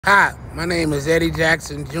Hi, my name is Eddie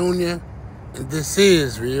Jackson Jr., and this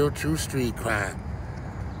is Real True Street Crime.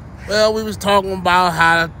 Well, we was talking about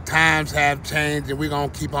how times have changed, and we're going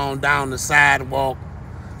to keep on down the sidewalk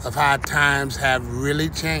of how times have really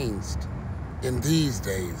changed in these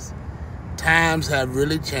days. Times have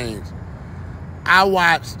really changed. I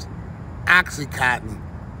watched Oxycontin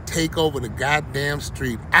take over the goddamn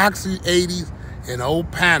street. Oxy 80s and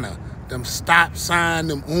Old Pana, them stop sign,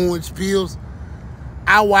 them orange pills.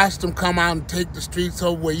 I watched them come out and take the streets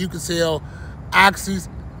over where you can sell oxys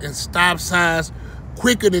and stop signs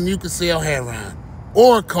quicker than you can sell heroin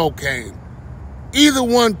or cocaine. Either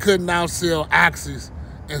one couldn't outsell oxys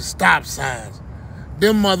and stop signs.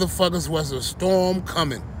 Them motherfuckers was a storm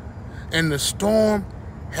coming, and the storm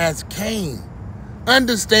has came.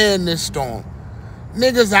 Understand this storm.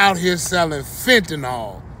 Niggas out here selling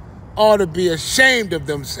fentanyl ought to be ashamed of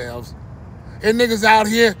themselves. And niggas out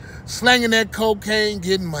here slanging that cocaine,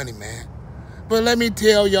 getting money, man. But let me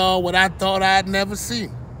tell y'all what I thought I'd never see.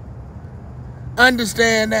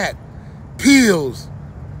 Understand that. Pills,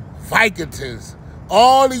 Vicodins,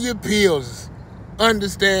 all of your pills.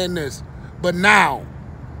 Understand this. But now,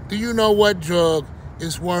 do you know what drug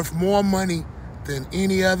is worth more money than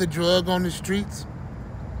any other drug on the streets?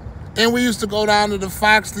 And we used to go down to the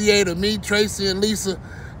Fox Theater, me, Tracy, and Lisa,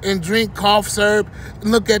 and drink cough syrup and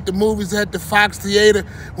look at the movies at the Fox Theater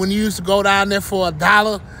when you used to go down there for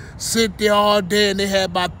 $1, sit there all day, and they had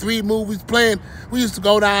about 3 movies playing. We used to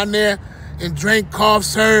go down there and drink cough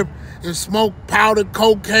syrup and smoke powdered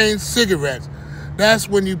cocaine cigarettes. That's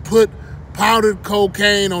when you put powdered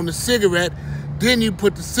cocaine on the cigarette, then you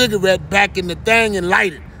put the cigarette back in the thing and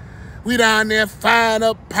light it. We down there firing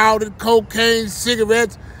up powdered cocaine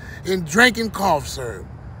cigarettes and drinking cough syrup.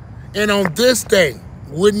 And on this day,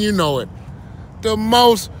 wouldn't you know it, the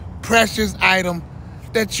most precious item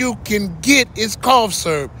that you can get is cough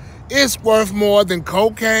syrup. It's worth more than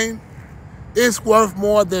cocaine. It's worth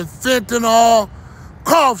more than fentanyl.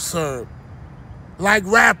 Cough syrup, like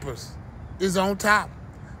rappers, is on top.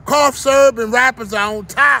 Cough syrup and rappers are on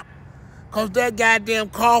top because that goddamn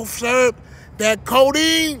cough syrup, that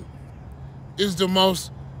codeine, is the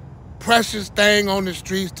most precious thing on the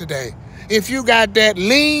streets today. If you got that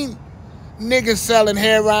lean, niggas selling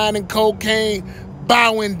heroin and cocaine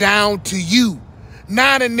bowing down to you.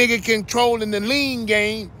 Now the nigga controlling the lean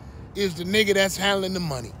game is the nigga that's handling the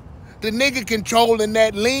money. The nigga controlling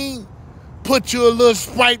that lean put you a little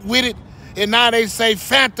Sprite with it, and now they say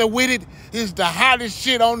Fanta with it is the hottest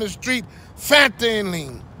shit on the street. Fanta and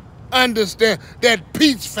lean. Understand that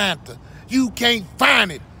peach Fanta. You can't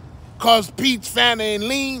find it because peach Fanta and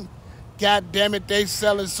lean, God damn it, they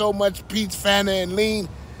selling so much peach Fanta and lean,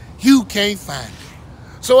 you can't find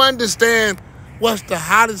it. So understand what's the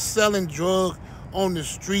hottest selling drug on the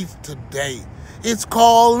streets today. It's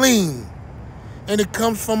called lean, and it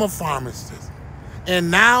comes from a pharmacist.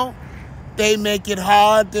 And now they make it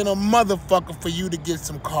hard than a motherfucker for you to get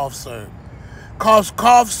some cough syrup. Cause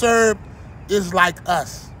cough syrup is like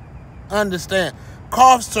us. Understand?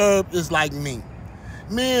 Cough syrup is like me.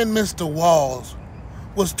 Me and Mr. Walls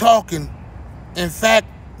was talking, in fact,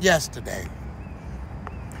 yesterday.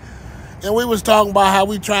 And we was talking about how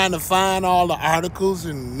we trying to find all the articles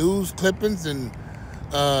and news clippings and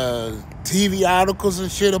TV articles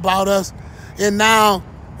and shit about us. And now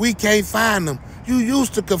we can't find them. You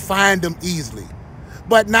used to could find them easily.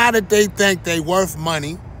 But now that they think they worth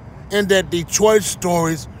money and that Detroit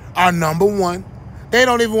stories are #1, they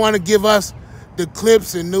don't even want to give us the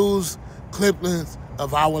clips and news clippings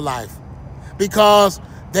of our life because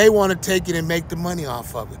they want to take it and make the money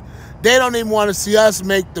off of it. They don't even want to see us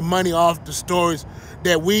make the money off the stories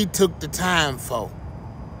that we took the time for.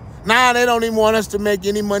 Now they don't even want us to make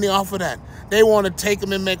any money off of that. They want to take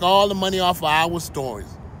them and make all the money off of our stories.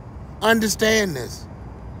 Understand this.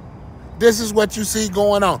 This is what you see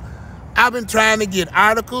going on. I've been trying to get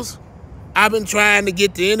articles. I've been trying to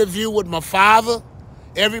get the interview with my father.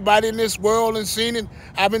 Everybody in this world has seen it.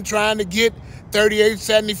 I've been trying to get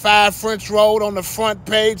 3875 French Road on the front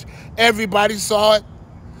page. Everybody saw it.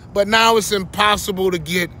 But now it's impossible to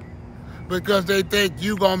get because they think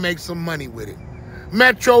you gonna make some money with it.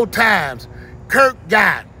 Metro Times, Kirk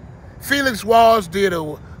Gott. Felix Walls did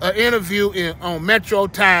an interview on Metro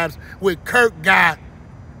Times with Kirk Gott,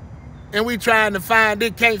 and we trying to find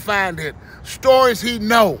it, can't find it. Stories he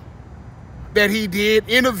know that he did,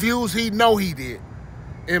 interviews he know he did.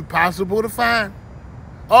 Impossible to find.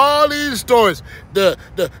 All these stories, the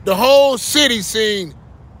whole city seen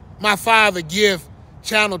my father give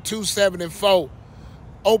Channel 274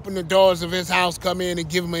 open the doors of his house, come in and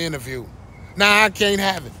give him an interview. Now I can't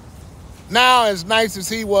have it. Now, as nice as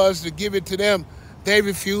he was to give it to them, They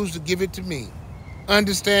refused to give it to me.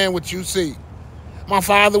 Understand what you see. My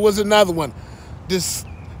father was another one. This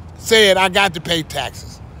said I got to pay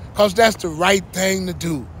taxes because that's the right thing to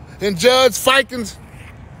do. And Judge Fikens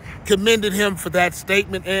commended him for that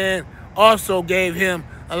statement and also gave him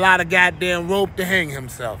a lot of goddamn rope to hang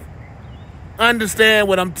himself. Understand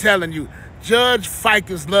what I'm telling you. Judge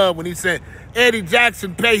Fikens loved when he said, Eddie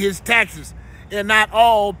Jackson pay his taxes, and not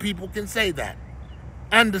all people can say that.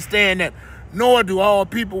 Understand that. Nor do all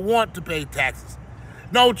people want to pay taxes.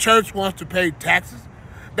 No church wants to pay taxes.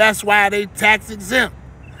 That's why they tax exempt.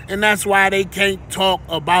 And that's why they can't talk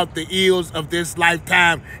about the ills of this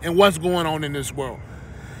lifetime and what's going on in this world.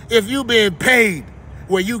 If you're being paid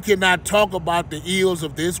where you cannot talk about the ills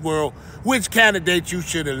of this world, which candidate you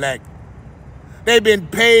should elect? They've been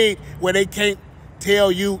paid where they can't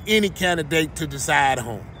tell you any candidate to decide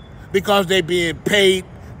on because they're being paid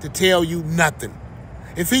to tell you nothing.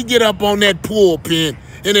 If he get up on that pulpit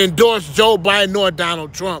and endorse Joe Biden or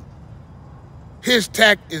Donald Trump, his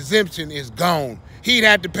tax exemption is gone. He'd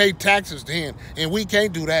have to pay taxes then, and we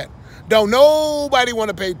can't do that. Don't nobody want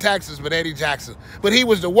to pay taxes but Eddie Jackson. But he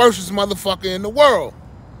was the worstest motherfucker in the world.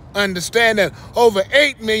 Understand that. Over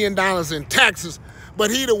 $8 million in taxes,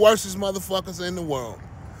 but he the worstest motherfuckers in the world.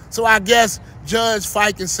 So I guess Judge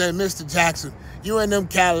Fikens said, Mr. Jackson, you and them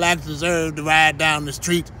Cadillacs deserve to ride down the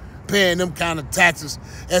street paying them kind of taxes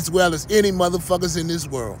as well as any motherfuckers in this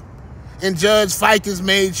world. And Judge Fikens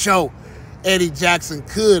made sure Eddie Jackson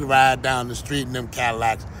could ride down the street in them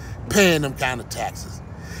Cadillacs paying them kind of taxes.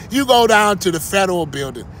 You go down to the federal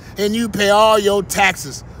building and you pay all your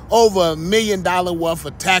taxes, over $1 million worth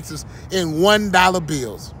of taxes in $1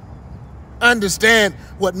 bills. Understand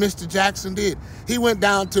what Mr. Jackson did. He went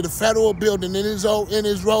down to the federal building in his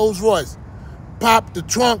Rolls Royce, popped the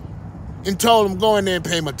trunk, and told them, go in there and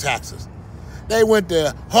pay my taxes. They went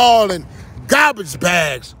there hauling garbage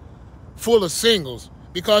bags full of singles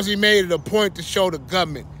because he made it a point to show the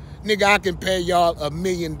government, nigga, I can pay y'all $1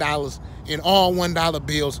 million in all $1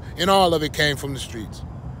 bills, and all of it came from the streets.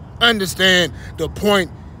 Understand the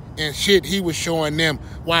point and shit he was showing them,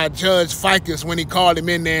 while Judge Fikens, when he called him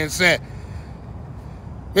in there and said,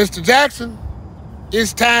 Mr. Jackson,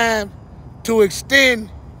 it's time to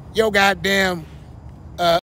extend your goddamn